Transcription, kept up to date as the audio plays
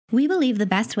We believe the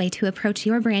best way to approach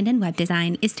your brand and web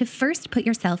design is to first put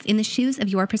yourself in the shoes of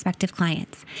your prospective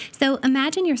clients. So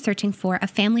imagine you're searching for a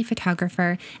family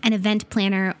photographer, an event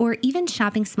planner, or even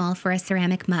shopping small for a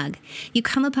ceramic mug. You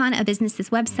come upon a business's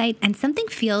website and something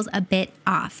feels a bit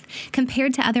off.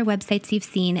 Compared to other websites you've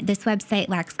seen, this website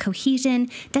lacks cohesion,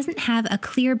 doesn't have a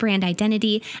clear brand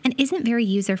identity, and isn't very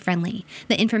user-friendly.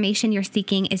 The information you're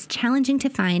seeking is challenging to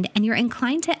find, and you're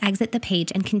inclined to exit the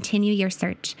page and continue your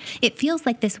search. It feels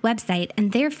like this website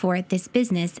and therefore this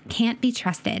business can't be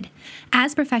trusted.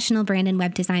 As professional brand and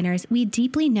web designers, we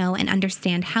deeply know and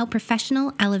understand how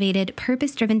professional, elevated,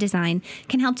 purpose-driven design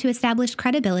can help to establish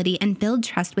credibility and build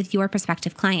trust with your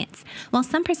prospective clients. While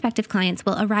some prospective clients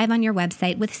will arrive on your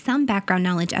website with some background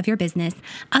knowledge of your business,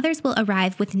 others will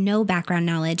arrive with no background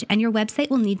knowledge, and your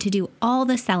website will need to do all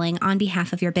the selling on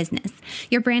behalf of your business.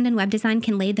 Your brand and web design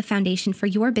can lay the foundation for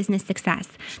your business success,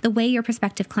 the way your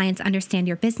prospective clients understand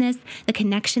your business, the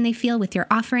connection they feel with your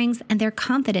offerings, and their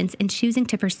confidence in choosing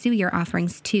to pursue your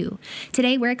offerings too.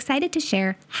 Today, we're excited to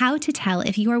share how to tell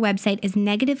if your website is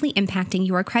negatively impacting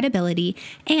your credibility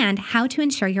and how to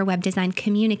ensure your web design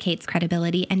communicates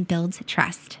credibility and builds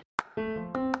trust.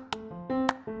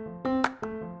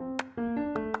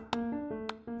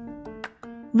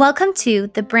 Welcome to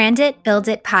the Brand It, Build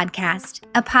It podcast,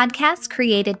 a podcast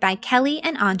created by Kelly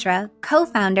and Andra,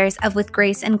 co-founders of With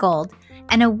Grace and Gold,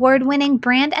 an award-winning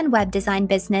brand and web design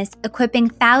business equipping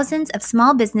thousands of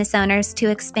small business owners to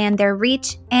expand their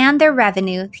reach and their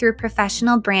revenue through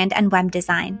professional brand and web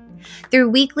design. Through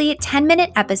weekly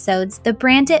 10-minute episodes, the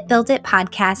Brand It, Build It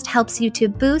podcast helps you to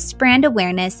boost brand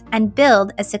awareness and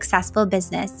build a successful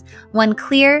business, one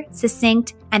clear,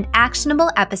 succinct, and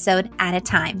actionable episode at a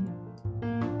time.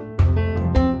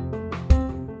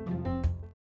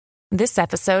 This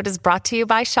episode is brought to you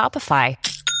by Shopify.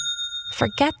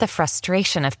 Forget the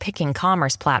frustration of picking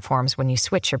commerce platforms when you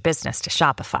switch your business to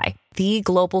Shopify, the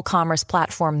global commerce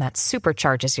platform that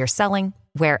supercharges your selling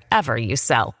wherever you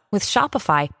sell. With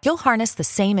Shopify, you'll harness the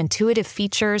same intuitive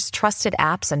features, trusted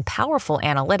apps, and powerful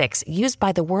analytics used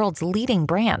by the world's leading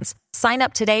brands. Sign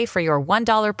up today for your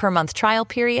 $1 per month trial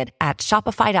period at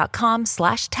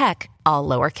shopify.com/tech, all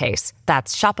lowercase.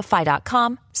 That's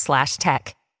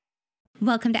shopify.com/tech.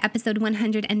 Welcome to episode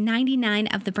 199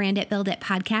 of the Brand It, Build It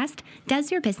podcast. Does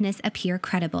your business appear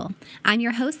credible? I'm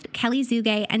your host, Kelly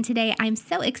Zuge, and today I'm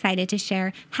so excited to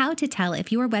share how to tell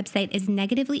if your website is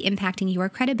negatively impacting your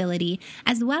credibility,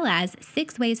 as well as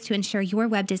 6 ways to ensure your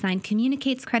web design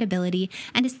communicates credibility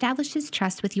and establishes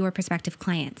trust with your prospective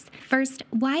clients. First,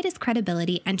 why does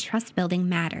credibility and trust building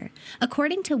matter?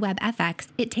 According to WebFX,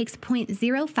 it takes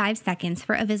 0.05 seconds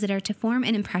for a visitor to form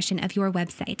an impression of your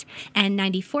website, and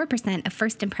 94% of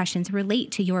first impressions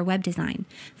relate to your web design.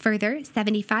 Further,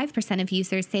 75% of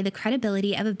users say the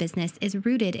credibility of a business is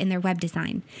rooted in their web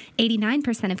design.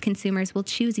 89% of consumers will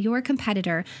choose your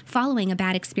competitor following a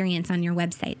bad experience on your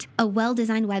website. A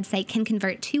well-designed website can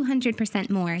convert 200%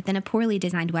 more than a poorly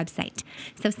designed website.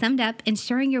 So summed up,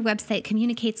 ensuring your website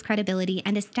communicates credibility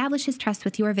and establishes trust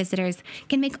with your visitors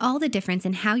can make all the difference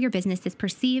in how your business is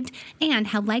perceived and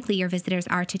how likely your visitors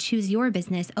are to choose your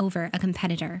business over a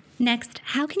competitor. Next,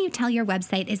 how can you tell your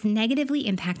website is negatively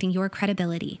impacting your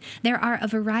credibility? There are a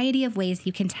variety of ways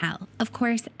you can tell. Of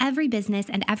course, every business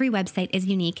and every website is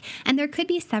unique, and there could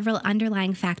be several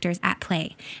underlying factors at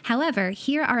play. However,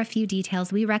 here are a few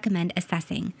details we recommend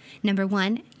assessing. Number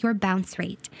 1, your bounce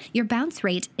rate. Your bounce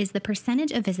rate is the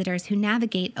percentage of visitors who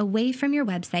navigate away from your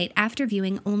website after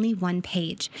viewing only one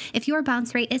page. If your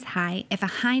bounce rate is high, if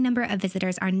a high number of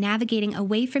visitors are navigating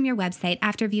away from your website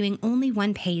after viewing only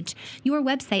one page, your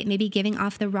website may be giving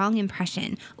off the wrong impression,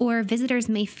 or visitors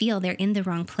may feel they're in the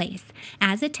wrong place.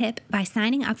 As a tip, by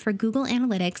signing up for Google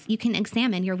Analytics, you can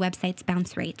examine your website's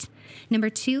bounce rate. Number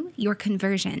 2, your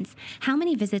conversions. How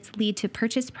many visits lead to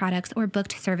purchased products or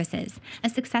booked services? A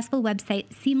successful website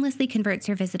seamlessly converts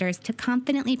your visitors to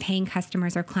confidently paying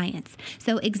customers or clients.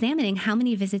 So examining how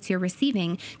many visits you're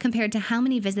receiving compared to how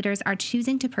many visitors are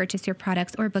choosing to purchase your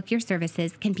products or book your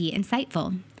services can be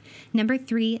insightful. Number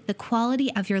 3, the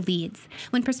quality of your leads.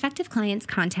 When prospective clients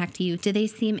contact you, do they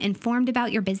seem informed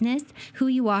about your business, who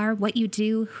you are, what you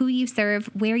do, who you serve,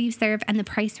 where you serve, and the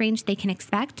price range they can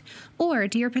expect? Or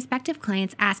do your prospective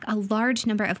clients ask a large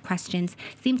number of questions,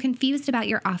 seem confused about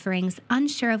your offerings,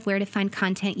 unsure of where to find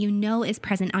content you know is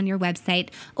present on your website,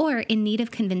 or in need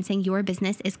of convincing your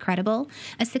business is credible?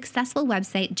 A successful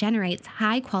website generates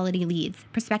high-quality leads,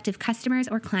 prospective customers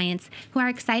or clients who are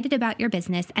excited about your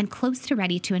business and close to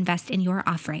ready to invest in your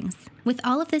offerings. With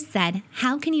all of this said,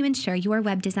 how can you ensure your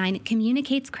web design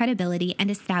communicates credibility and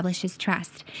establishes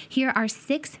trust? Here are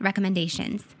 6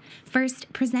 recommendations.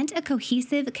 First, present a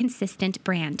cohesive, consistent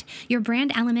brand. Your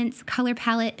brand elements, color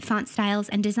palette, font styles,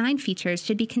 and design features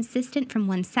should be consistent from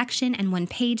one section and one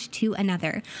page to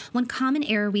another. One common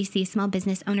error we see small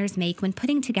business owners make when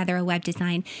putting together a web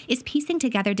design is piecing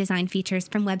together design features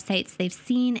from websites they've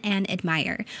seen and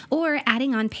admire, or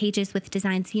adding on pages with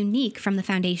designs unique from the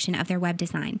foundation of their web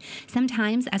design.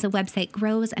 Sometimes, as a website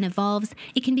grows and evolves,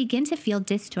 it can begin to feel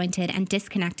disjointed and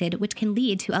disconnected, which can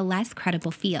lead to a less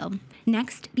credible feel.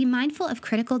 Next, be mindful of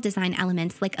critical design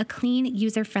elements like a clean,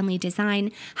 user-friendly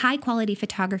design, high-quality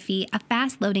photography, a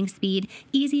fast loading speed,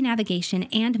 easy navigation,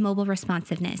 and mobile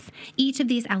responsiveness. Each of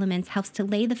these elements helps to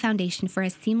lay the foundation for a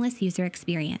seamless user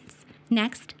experience.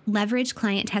 Next, leverage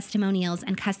client testimonials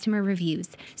and customer reviews.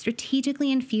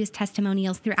 Strategically infuse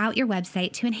testimonials throughout your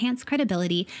website to enhance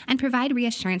credibility and provide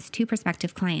reassurance to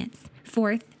prospective clients.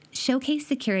 Fourth, showcase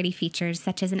security features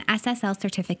such as an SSL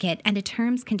certificate and a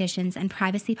terms, conditions, and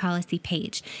privacy policy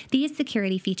page. These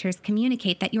security features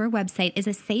communicate that your website is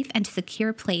a safe and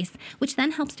secure place, which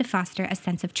then helps to foster a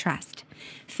sense of trust.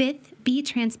 Fifth, be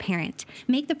transparent.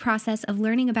 Make the process of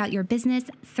learning about your business,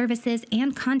 services,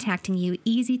 and contacting you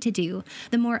easy to do.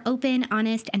 The more open,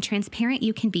 honest, and transparent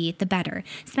you can be, the better.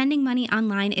 Spending money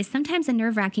online is sometimes a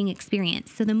nerve-wracking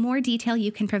experience, so the more detail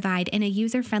you can provide in a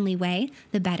user-friendly way,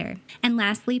 the better. And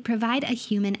lastly, provide a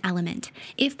human element.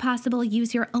 If possible,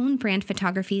 use your own brand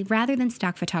photography rather than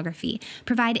stock photography.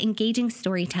 Provide engaging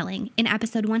storytelling. In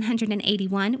episode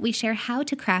 181, we share how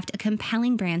to craft a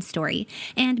compelling brand story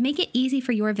and make it easy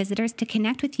for your visitors to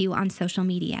connect with you on social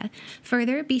media.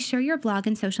 Further, be sure your blog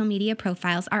and social media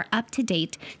profiles are up to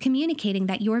date, communicating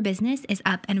that your business is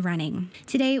up and running.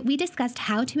 Today, we discussed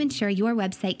how to ensure your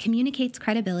website communicates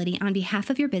credibility on behalf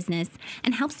of your business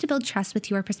and helps to build trust with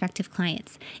your prospective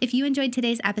clients. If you enjoyed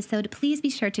today's episode, please be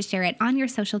sure to share it on your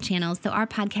social channels so our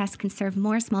podcast can serve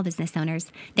more small business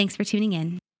owners. Thanks for tuning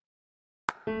in.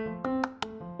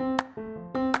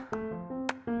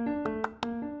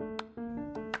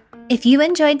 If you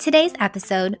enjoyed today's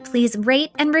episode, please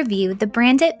rate and review the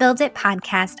Brand It, Build It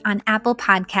podcast on Apple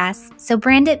Podcasts so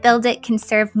Brand It, Build It can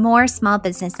serve more small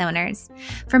business owners.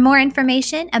 For more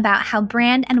information about how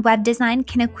brand and web design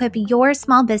can equip your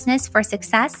small business for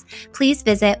success, please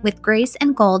visit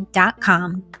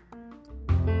withgraceandgold.com.